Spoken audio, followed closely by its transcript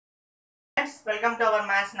Friends, welcome to our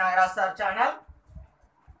mathsIIA channel.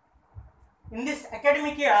 In this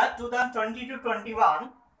academic year 2020-21,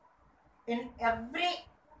 in every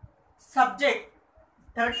subject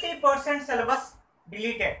 30% syllabus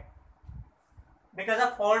deleted because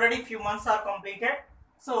of already few months are completed.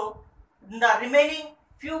 So in the remaining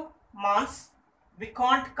few months we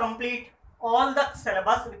can't complete all the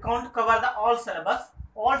syllabus, we can't cover the all syllabus,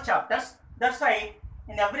 all chapters. That's why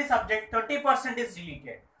in every subject 30% is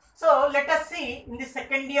deleted. So let us see in the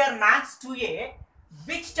second year Maths 2A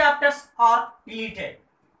which chapters are deleted.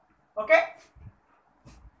 Okay,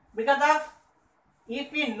 because of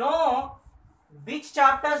if we know which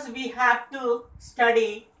chapters we have to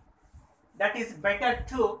study, that is better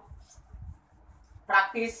to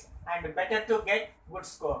practice and better to get good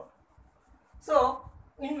score. So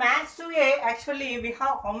in Maths 2A actually we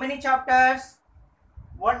have how many chapters?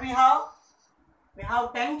 What we have? We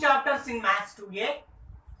have 10 chapters in Maths 2A.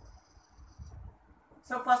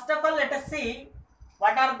 So first of all let us see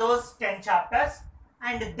what are those 10 chapters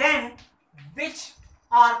and then which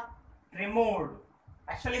are removed.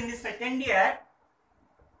 Actually in the second year,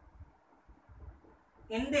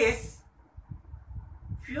 in this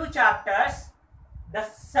few chapters the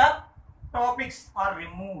subtopics are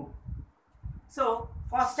removed. So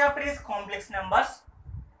first chapter is complex numbers.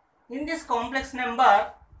 In this complex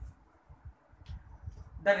number,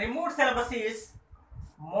 the removed syllabus is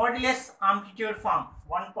modulus amplitude form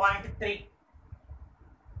 1.3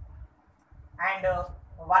 and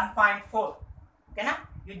 1.4. Okay, na?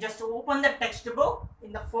 You just open the textbook.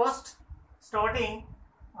 In the first starting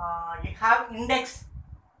you have index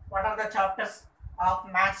what are the chapters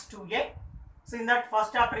of Maths 2A. So in that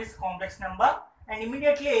first chapter is complex number, and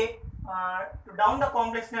immediately to down the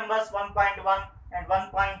complex numbers 1.1 and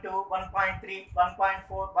 1.2, 1.3,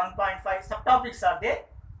 1.4, 1.5 subtopics are there.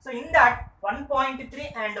 So in that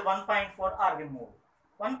 1.3 and 1.4 are removed.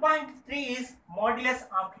 1.3 is modulus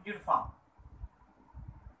amplitude form.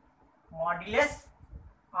 Modulus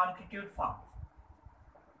amplitude form.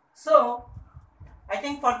 So I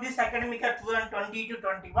think for this academic year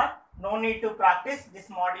 2020-21, no need to practice this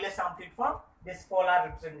modulus amplitude form, this polar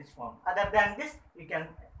representation form. Other than this, you can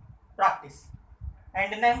practice.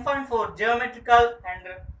 And 9.4 geometrical and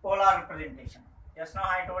polar representation. Just now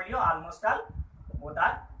I told you almost all both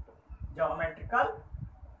are geometrical,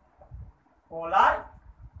 polar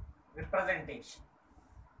representation.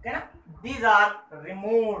 Okay, na? These are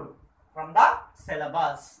removed from the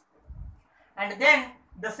syllabus. And then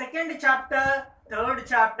the second chapter, third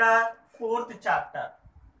chapter, fourth chapter.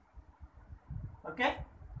 Okay,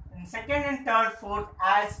 in second and third, fourth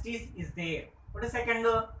as it is there. What is second?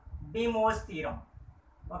 Binomial Theorem.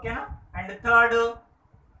 Okay, na? And the third,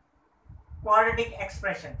 quadratic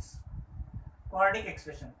expressions. Quadratic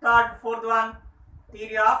expression. Third, fourth one,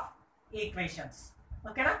 theory of equations.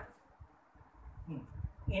 Okay, na?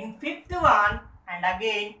 In fifth one, and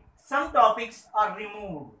again some topics are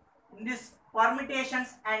removed. In this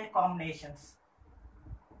permutations and combinations.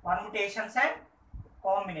 Permutations and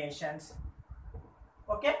combinations.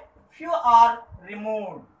 Okay, few are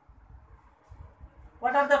removed.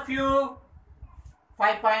 What are the few?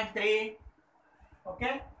 5.3,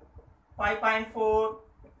 okay, 5.4,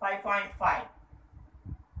 5.5.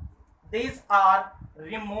 These are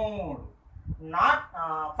removed. Not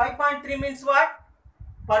 5.3 means what?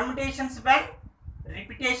 Permutations when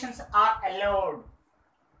repetitions are allowed.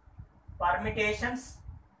 Permutations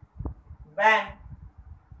when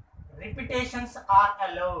repetitions are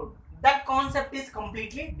allowed. That concept is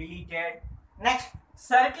completely deleted. Next,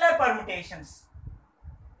 circular permutations.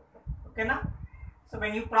 Okay, na? So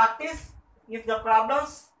when you practice, if the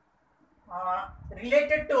problems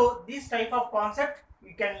related to this type of concept,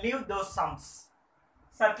 you can leave those sums.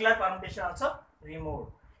 Circular permutation also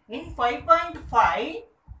removed. In 5.5,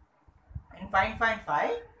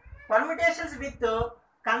 permutations with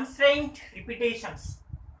constraint repetitions.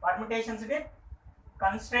 Permutations with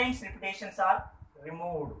constraints repetitions are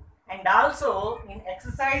removed. And also in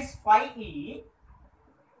exercise 5E,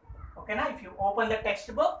 okay, now if you open the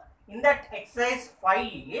textbook, in that exercise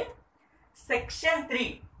 5E, section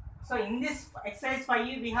 3. So in this exercise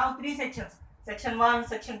 5E, we have 3 sections. Section 1,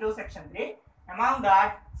 section 2, section 3. Among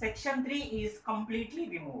that, section 3 is completely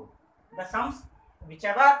removed. The sums which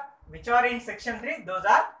are in section 3, those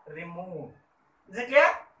are removed. Is it clear?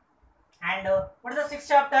 And what is the 6th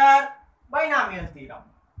chapter? Binomial Theorem.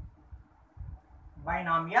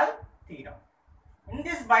 Binomial Theorem. In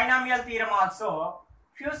this binomial theorem also,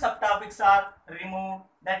 few subtopics are removed.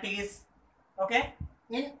 That is, okay,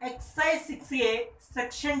 in exercise 6A,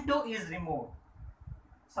 section 2 is removed.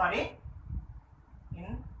 Sorry,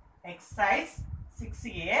 in exercise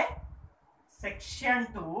 6A, section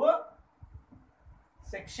 2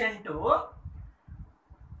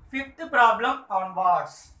 fifth problem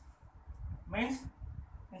onwards. Means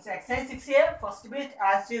exercise 6A first bit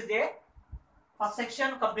as is there, first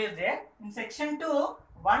section complete there. In section 2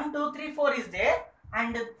 1 2 3 4 is there,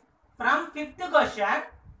 and from fifth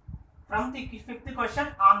question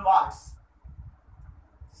onwards.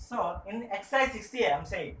 So in exercise 6A I am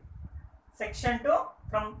saying section 2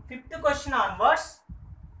 from fifth question onwards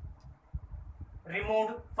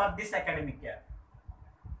removed for this academic year.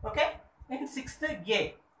 Okay, in 6th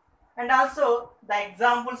A, and also the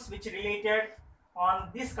examples which related on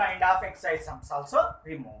this kind of exercise sums also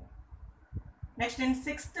removed. Next, in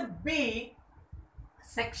 6th B,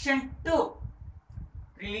 section 2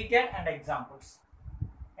 related and examples.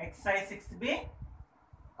 Exercise 6th B,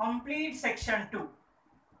 complete section 2.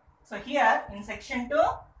 So here in section 2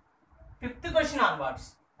 fifth question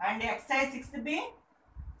onwards, and exercise 6th B,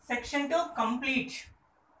 section 2 complete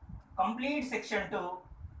section 2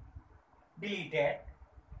 deleted,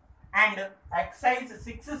 and exercise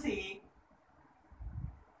 6C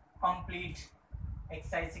complete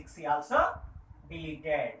exercise 6C also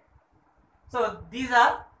deleted. So these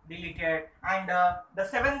are deleted, and the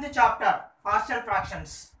 7th chapter partial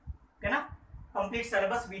fractions, okay na, complete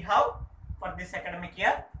syllabus we have for this academic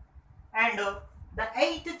year, and the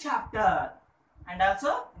 8th chapter, and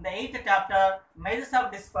also in the 8th chapter measures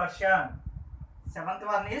of dispersion. 7th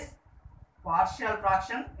one is partial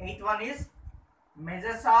fraction, 8th one is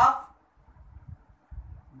measures of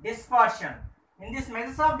dispersion. In this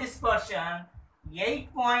measures of dispersion,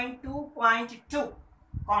 8.2.2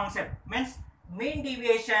 concept means mean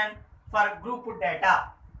deviation for group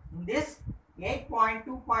data. In this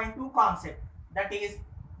 8.2.2 concept, that is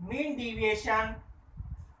mean deviation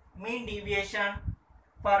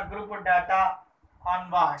for group data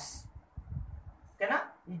onwards. Okay na?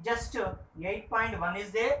 It just 8.1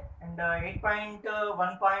 is there, and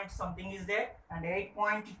 8.1 point something is there, and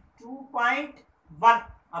 8.2.1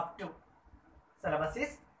 up to syllabus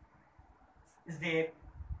is there.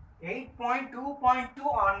 8.2.2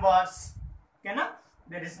 onwards, okay na?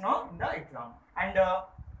 There is no in the exam. And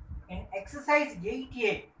in exercise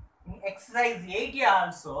 8A,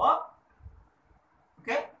 also,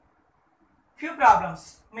 okay, few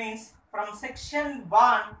problems, means from section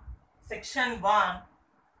 1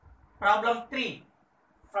 problem 3,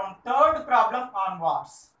 from third problem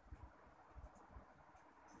onwards,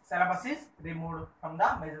 syllabus is removed from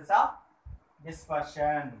the measures of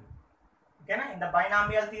dispersion. Okay na? In the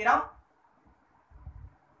binomial theorem,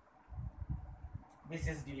 this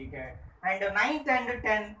is deleted, and 9th and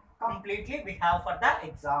 10th completely we have for the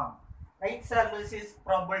exam. 9th syllabus is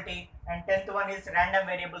probability, and 10th one is random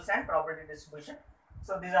variables and probability distribution.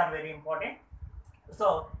 So these are very important.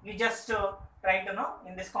 So you just try to know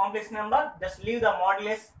in this complex number, just leave the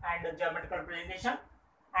modulus and the geometrical representation,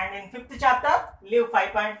 and in 5th chapter leave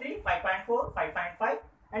 5.3, 5.4, 5.5,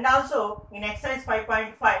 and also in exercise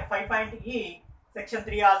 5.E section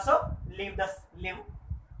 3 also leave,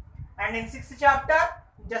 and in 6th chapter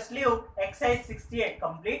just leave exercise 68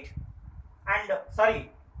 complete, and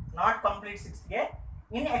sorry, not complete 68.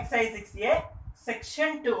 In exercise 68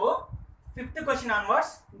 section 2 5th question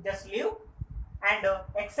onwards just leave, and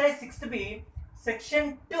exercise 6B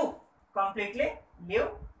section 2 completely leave,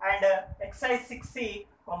 and exercise 6C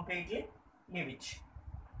completely leave it.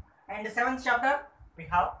 And 7th chapter we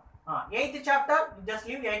have 8th chapter just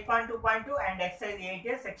leave 8.2.2, and exercise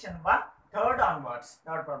 8A section 1 third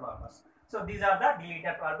problem onwards. So these are the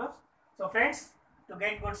deleted problems. So friends, to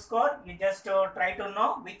get good score, you just try to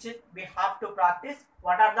know which we have to practice,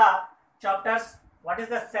 what are the chapters, what is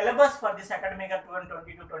the syllabus for this academic year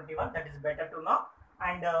 2020-21, that is better to know.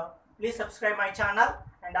 And please subscribe my channel,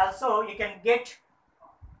 and also you can get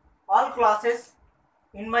all classes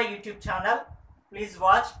in my YouTube channel. Please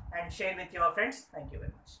watch and share with your friends. Thank you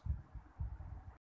very much.